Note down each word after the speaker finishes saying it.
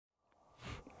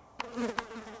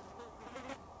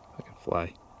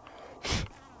fly.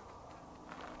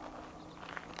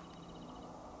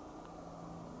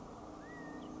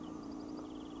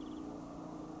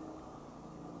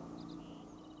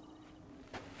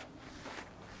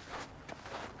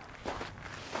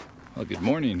 Well, good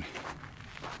morning.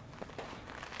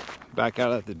 Back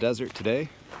out at the desert today.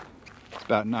 It's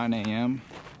about 9 a.m.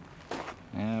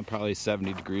 and probably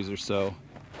 70 degrees or so.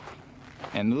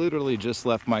 And literally just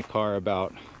left my car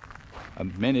about a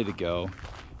minute ago.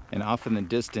 And off in the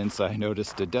distance, I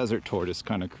noticed a desert tortoise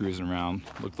kind of cruising around.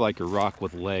 Looked like a rock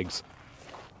with legs.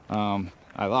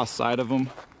 I lost sight of him,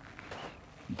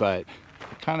 but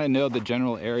I kind of know the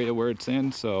general area where it's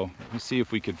in, so let's see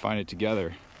if we could find it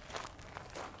together.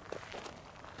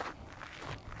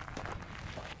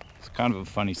 It's kind of a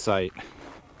funny sight.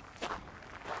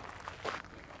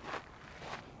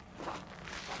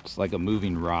 It's like a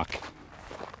moving rock.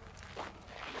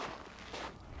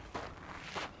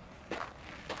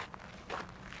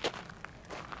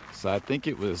 So I think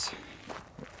it was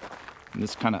in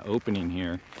this kind of opening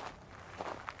here,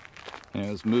 and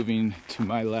it was moving to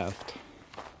my left.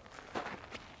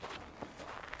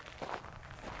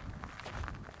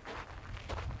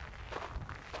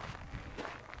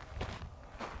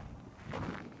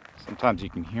 Sometimes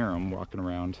you can hear them walking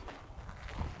around.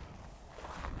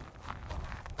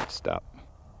 Stop.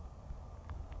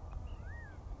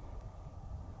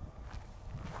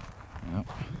 Yep.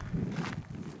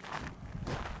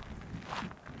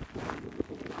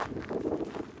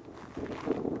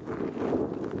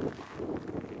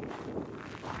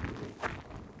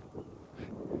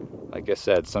 Like I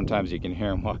said, sometimes you can hear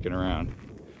them walking around.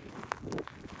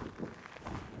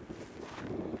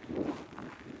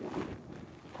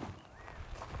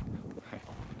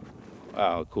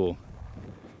 Wow, cool.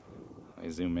 Let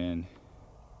me zoom in.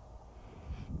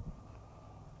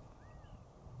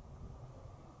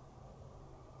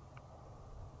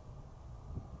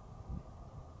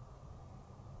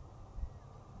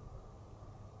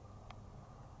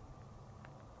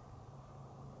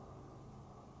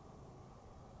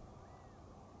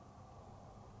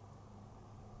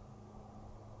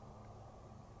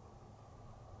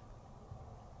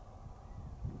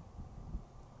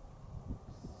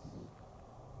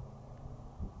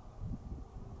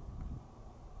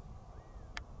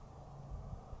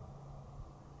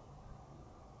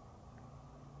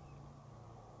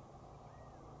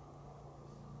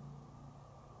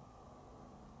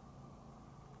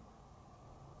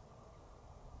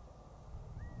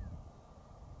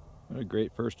 What a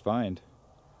great first find.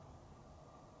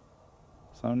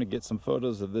 So I'm gonna get some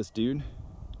photos of this dude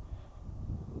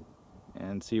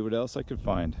and see what else I could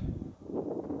find.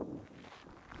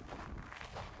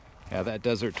 Yeah, that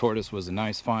desert tortoise was a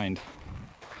nice find.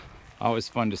 Always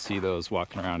fun to see those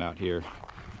walking around out here.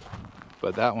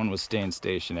 But that one was staying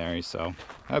stationary, so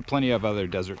I have plenty of other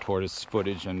desert tortoise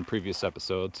footage in previous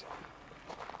episodes.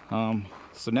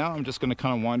 So now I'm just gonna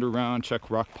kind of wander around, check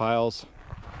rock piles,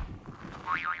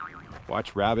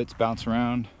 watch rabbits bounce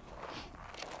around.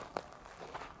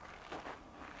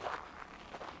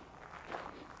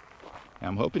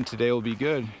 I'm hoping today will be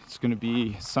good. It's gonna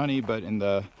be sunny, but in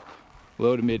the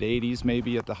low to mid 80s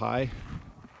maybe at the high.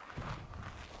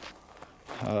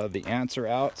 The ants are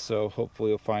out, so hopefully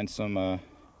we'll find some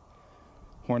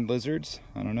horned lizards.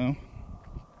 I don't know.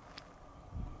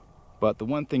 But the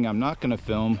one thing I'm not gonna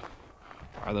film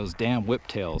are those damn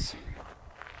whiptails.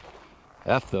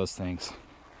 F those things.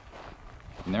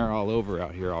 And they're all over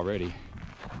out here already.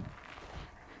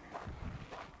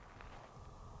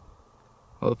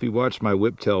 Well, if you watched my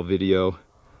whiptail video,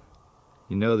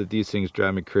 you know that these things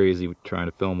drive me crazy trying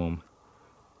to film them.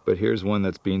 But here's one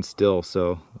that's being still,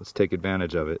 so let's take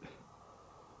advantage of it.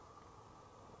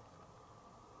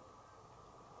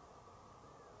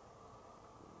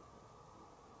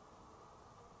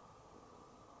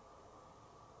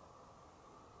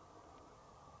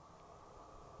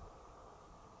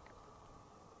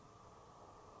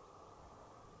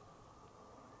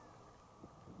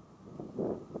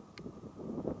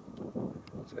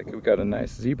 Looks like we've got a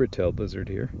nice zebra-tailed lizard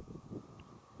here.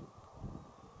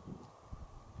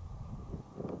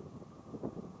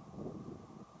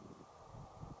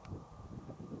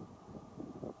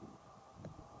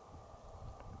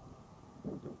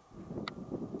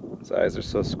 His eyes are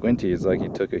so squinty, it's like he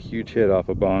took a huge hit off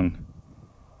a bong.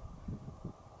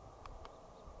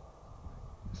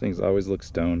 These things always look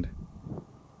stoned.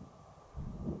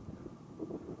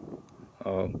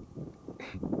 Oh.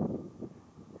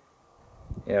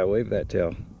 Yeah, wave that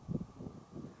tail.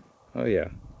 Oh yeah.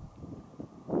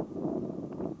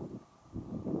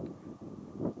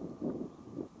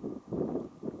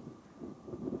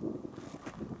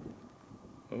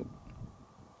 Oh,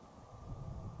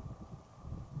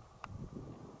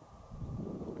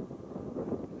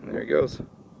 There he goes.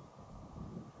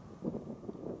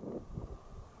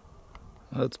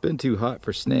 Well, it's been too hot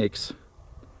for snakes.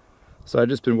 So I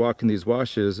just been walking these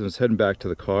washes and was heading back to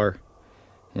the car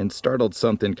and startled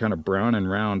something kind of brown and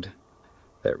round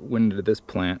that went into this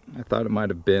plant. I thought it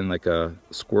might have been like a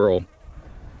squirrel.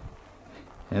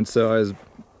 And so I was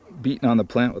beating on the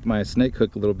plant with my snake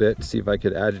hook a little bit to see if I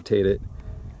could agitate it.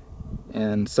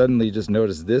 And suddenly just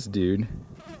noticed this dude.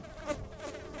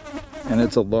 And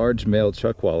it's a large male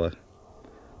chuckwalla.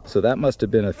 So that must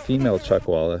have been a female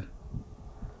chuckwalla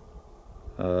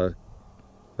that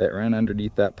ran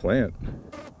underneath that plant.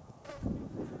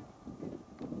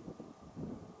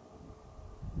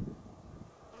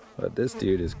 But this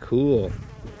dude is cool.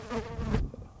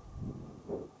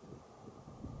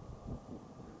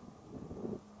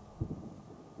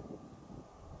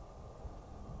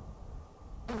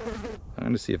 I'm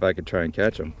gonna see if I could try and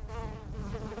catch him.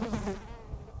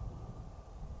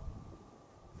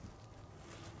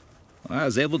 Well, I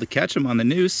was able to catch him on the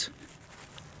noose.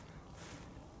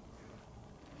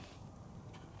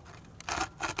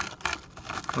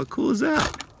 How cool is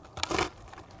that?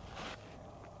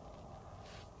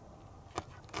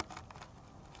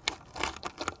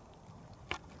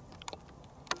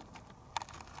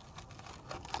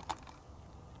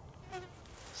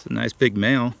 It's a nice big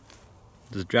male.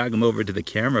 Just drag him over to the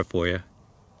camera for you.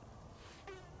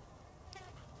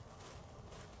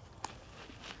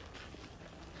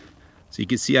 So you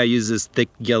can see I use this thick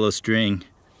yellow string.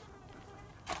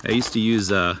 I used to use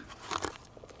a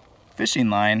fishing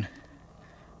line,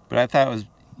 but I thought it was,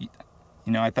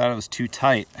 I thought it was too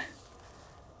tight.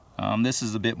 This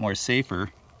is a bit more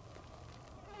safer.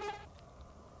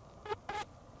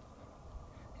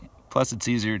 Plus it's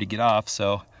easier to get off,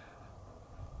 so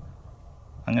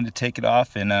I'm going to take it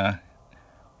off and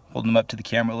hold them up to the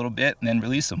camera a little bit and then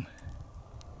release them.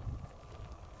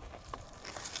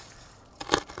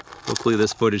 Hopefully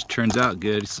this footage turns out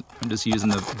good. I'm just using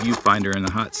the viewfinder in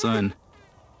the hot sun.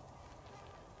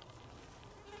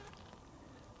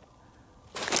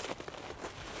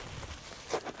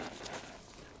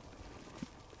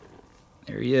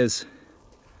 There he is.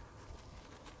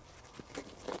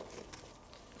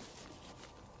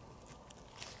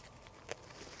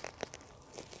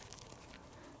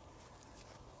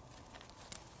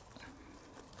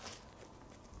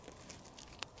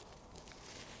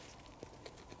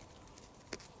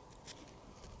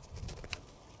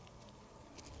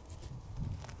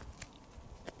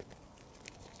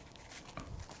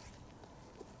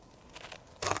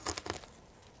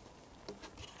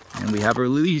 And we have a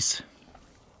release.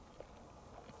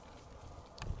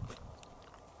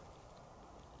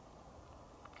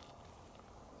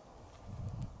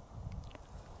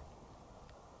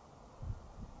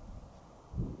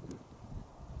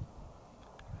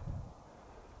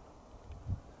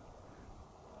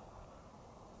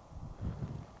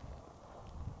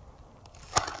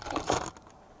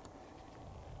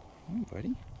 Hey,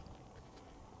 buddy.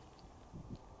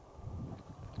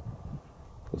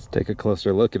 Let's take a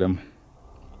closer look at him.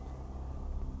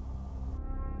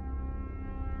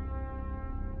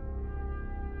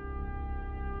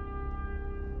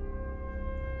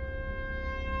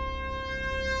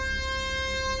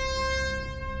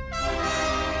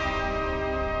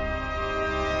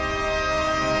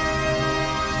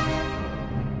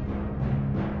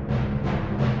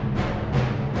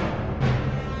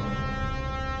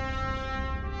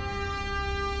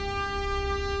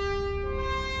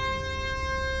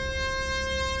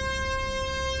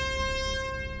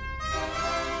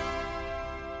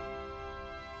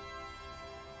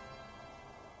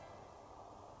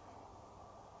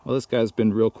 Well, this guy's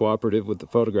been real cooperative with the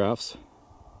photographs.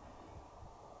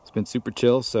 It's been super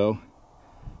chill, so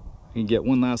I can get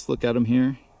one last look at him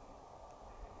here.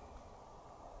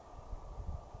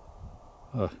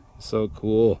 Oh, so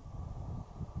cool.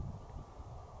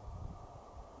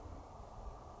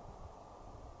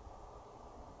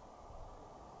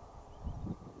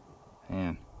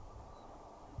 Man.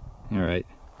 All right.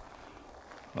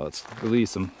 Well, let's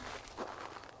release him.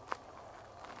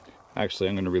 Actually,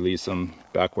 I'm going to release him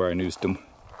back where I noosed him.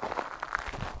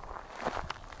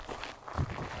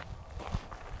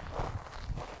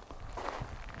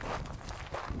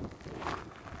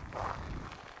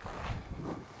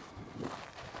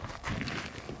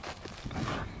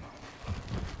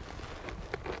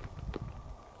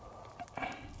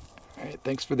 All right,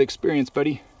 thanks for the experience,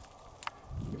 buddy.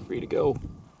 You're free to go.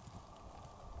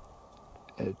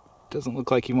 It doesn't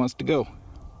look like he wants to go.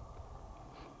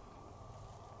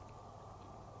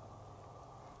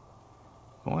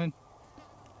 Go in.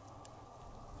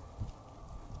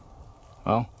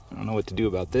 Well, I don't know what to do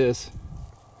about this.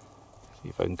 See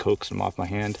if I can coax him off my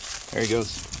hand. There he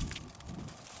goes.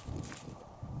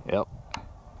 Yep.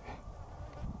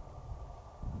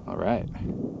 All right.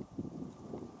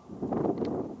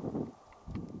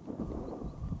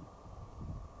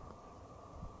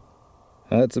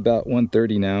 It's about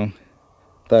 1:30 now.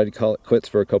 Thought I'd call it quits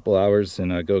for a couple hours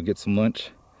and go get some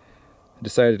lunch. I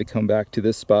decided to come back to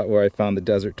this spot where I found the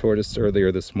desert tortoise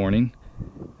earlier this morning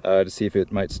to see if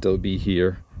it might still be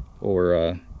here or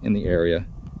in the area.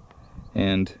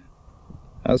 And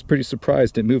I was pretty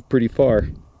surprised. It moved pretty far.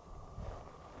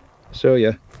 I'll show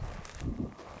you.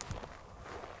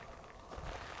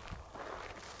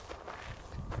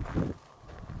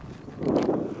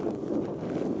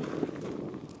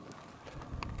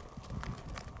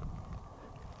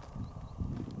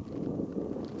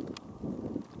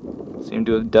 Seemed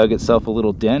to have dug itself a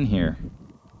little den here.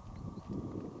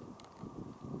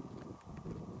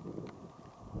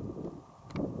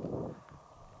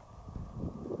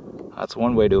 That's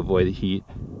one way to avoid the heat.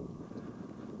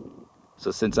 So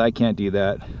since I can't do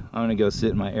that, I'm gonna go sit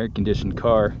in my air-conditioned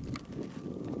car,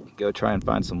 go try and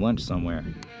find some lunch somewhere.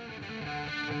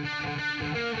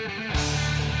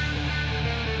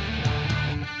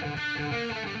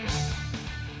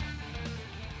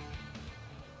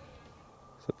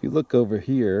 So if you look over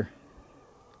here,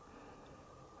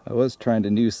 I was trying to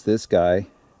noose this guy.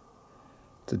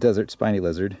 It's a desert spiny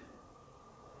lizard.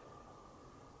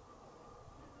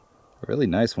 A really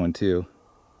nice one too.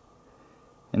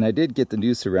 And I did get the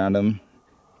noose around him,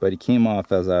 but he came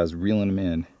off as I was reeling him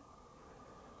in.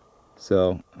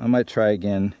 So I might try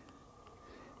again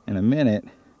in a minute,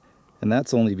 and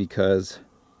that's only because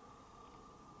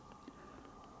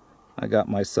I got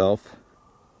myself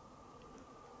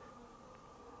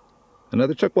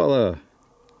another chuckwalla.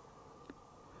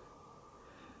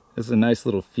 This is a nice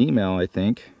little female, I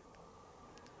think.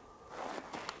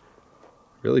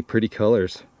 Really pretty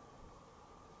colors.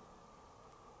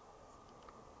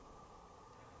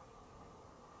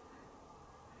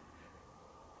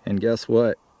 And guess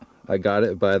what? I got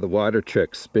it by the water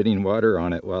trick, spitting water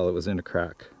on it while it was in a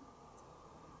crack.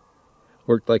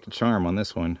 Worked like a charm on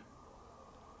this one.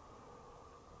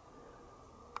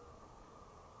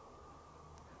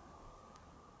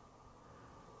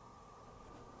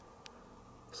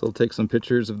 So I'll take some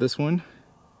pictures of this one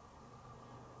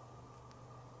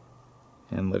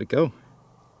and let it go.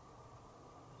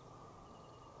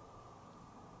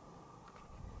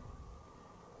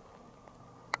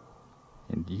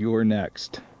 And you're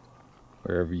next,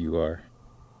 wherever you are.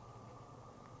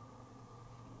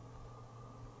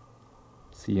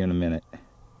 See you in a minute.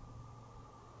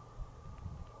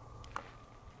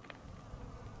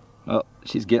 Well,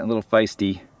 she's getting a little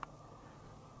feisty,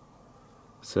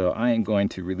 so I ain't going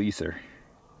to release her.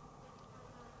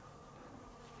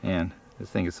 Man, this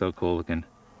thing is so cool looking.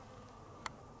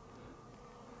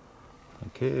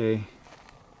 Okay.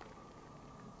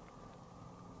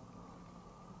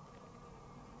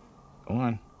 Go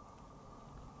on.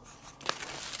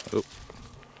 Oh,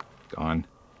 gone.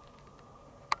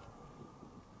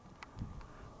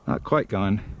 Not quite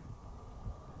gone.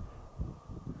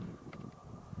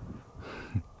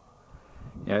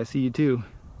 Yeah, I see you too.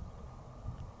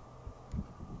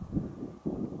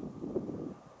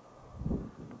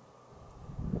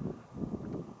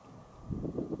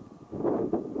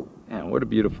 Man, what a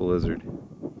beautiful lizard.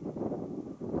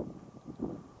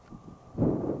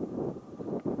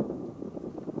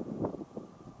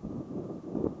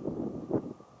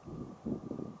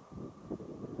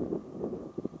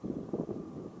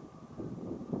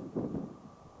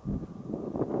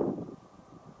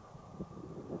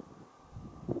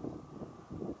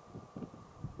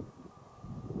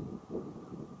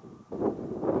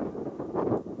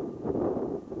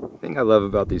 The thing I love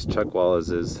about these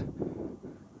chuckwallas is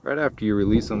right after you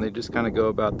release them, they just kind of go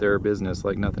about their business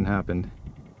like nothing happened.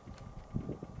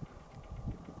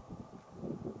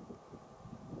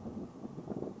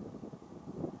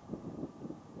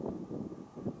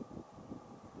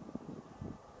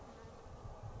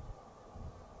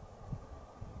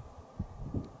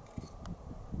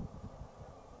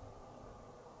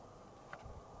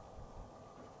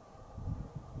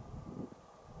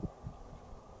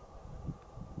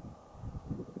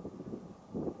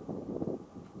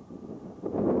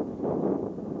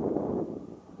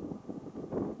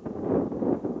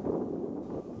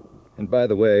 And by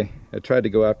the way, I tried to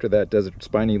go after that desert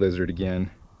spiny lizard again.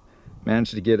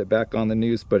 Managed to get it back on the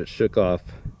noose, but it shook off.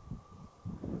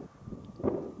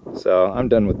 So I'm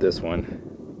done with this one.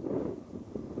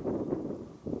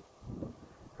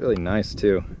 Really nice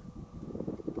too.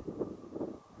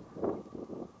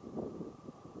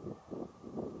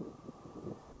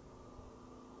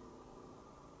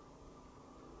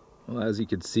 as you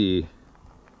can see,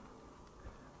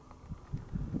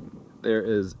 there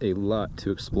is a lot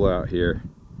to explore out here,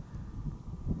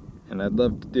 and I'd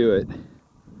love to do it,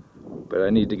 but I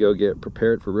need to go get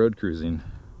prepared for road cruising.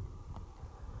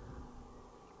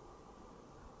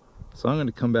 So I'm going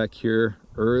to come back here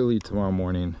early tomorrow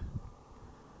morning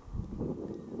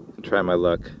and try my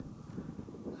luck.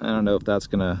 I don't know if that's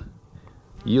going to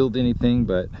yield anything,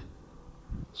 but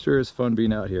sure is fun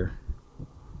being out here.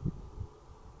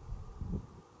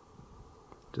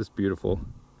 Just beautiful.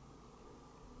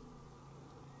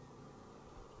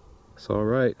 So all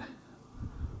right,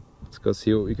 let's go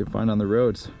see what we can find on the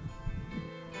roads.